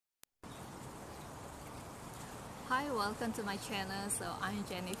Hi, welcome to my channel. So I'm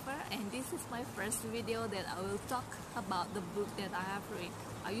Jennifer and this is my first video that I will talk about the book that I have read.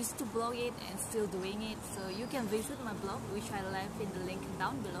 I used to blog it and still doing it, so you can visit my blog, which I left in the link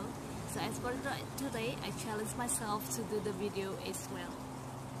down below. So as for today, I challenge myself to do the video as well,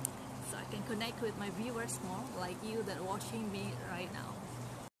 so I can connect with my viewers more, like you that watching me right now.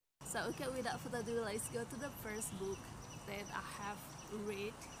 So okay, without further ado, let's go to the first book that I have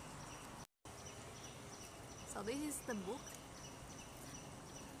read. So this is the book.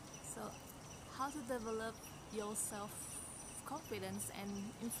 So how to develop your self-confidence and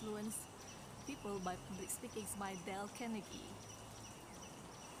influence people by public speaking by Dale Carnegie.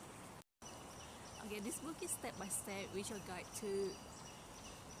 Okay, this book is step by step which will guide to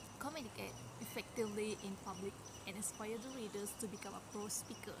communicate effectively in public and inspire the readers to become a pro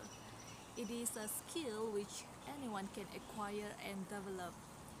speaker. It is a skill which anyone can acquire and develop.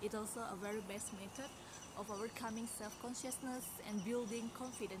 It's also a very best method of overcoming self-consciousness and building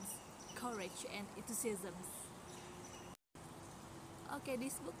confidence, courage, and enthusiasm. Okay,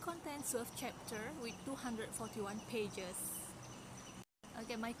 this book contains 12 chapters with 241 pages.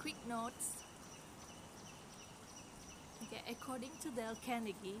 Okay, my quick notes. Okay, according to Dale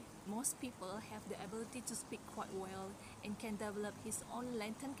Carnegie, most people have the ability to speak quite well and can develop his own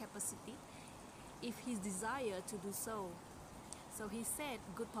latent capacity if he desires to do so. So he said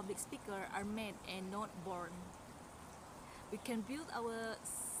good public speakers are made and not born. We can build our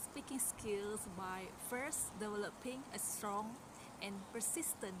speaking skills by first developing a strong and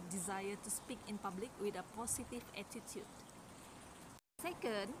persistent desire to speak in public with a positive attitude.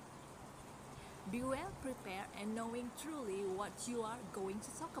 Second, be well prepared and knowing truly what you are going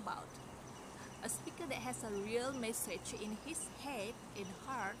to talk about. A speaker that has a real message in his head and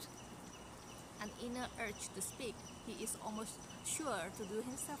heart, an inner urge to speak, he is almost sure to do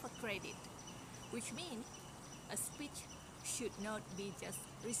himself a credit, which means a speech should not be just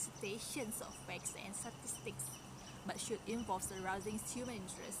recitations of facts and statistics, but should involve arousing human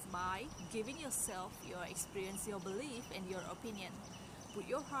interest by giving yourself your experience, your belief, and your opinion. Put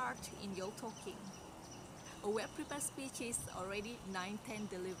your heart in your talking. A well-prepared speech is already 9/10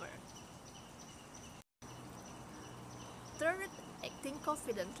 delivered. Third, acting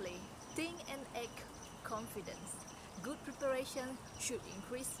confidently. Think and act confidence. Good preparation should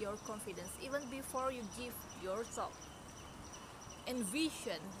increase your confidence even before you give your talk.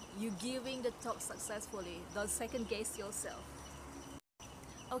 Envision you giving the talk successfully. Don't second guess yourself.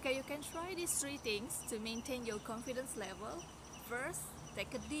 Okay, you can try these 3 things to maintain your confidence level. First,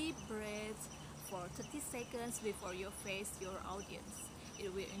 take a deep breath for 30 seconds before you face your audience.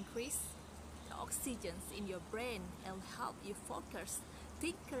 It will increase the oxygen in your brain and help you focus,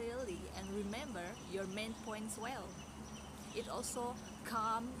 think clearly, and remember your main points well. It also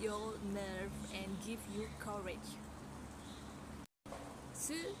calms your nerve and give you courage.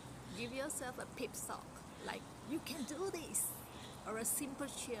 2. Give yourself a pep talk, like you can do this, or a simple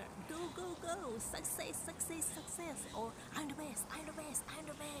cheer, go, go, go, success, success, success, or I'm the best, I'm the best, I'm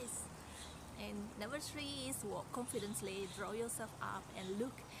the best. And number 3 is walk confidently, draw yourself up and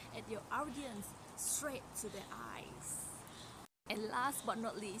look at your audience straight to the eyes. And last but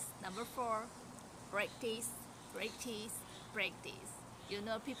not least, number 4, practice, practice, practice. You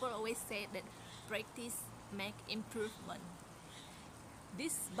know, people always say that practice make improvement.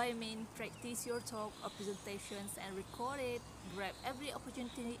 This by mean practice your talk or presentations and record it. Grab every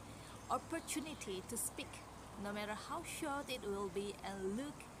opportunity to speak, no matter how short it will be, and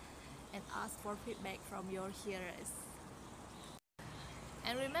look and ask for feedback from your hearers.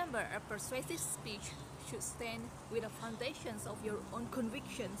 And remember, a persuasive speech should stand with the foundations of your own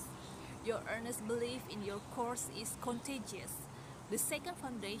convictions. Your earnest belief in your course is contagious. The second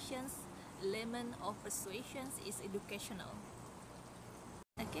foundation's element of persuasion is educational.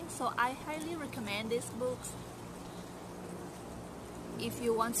 Okay, so I highly recommend this book if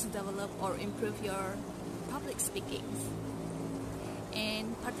you want to develop or improve your public speaking.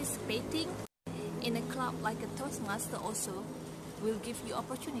 And participating in a club like a Toastmaster also will give you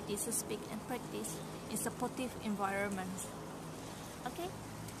opportunities to speak and practice in supportive environments. Okay,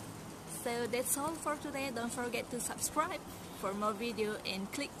 so that's all for today. Don't forget to subscribe for more video and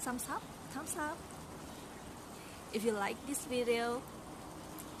click thumbs up. If you like this video,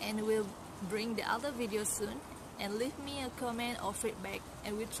 and we'll bring the other videos soon, and leave me a comment or feedback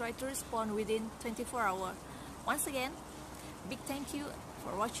and we'll try to respond within 24 hours. Once again, big thank you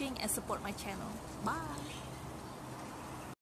for watching and support my channel. Bye.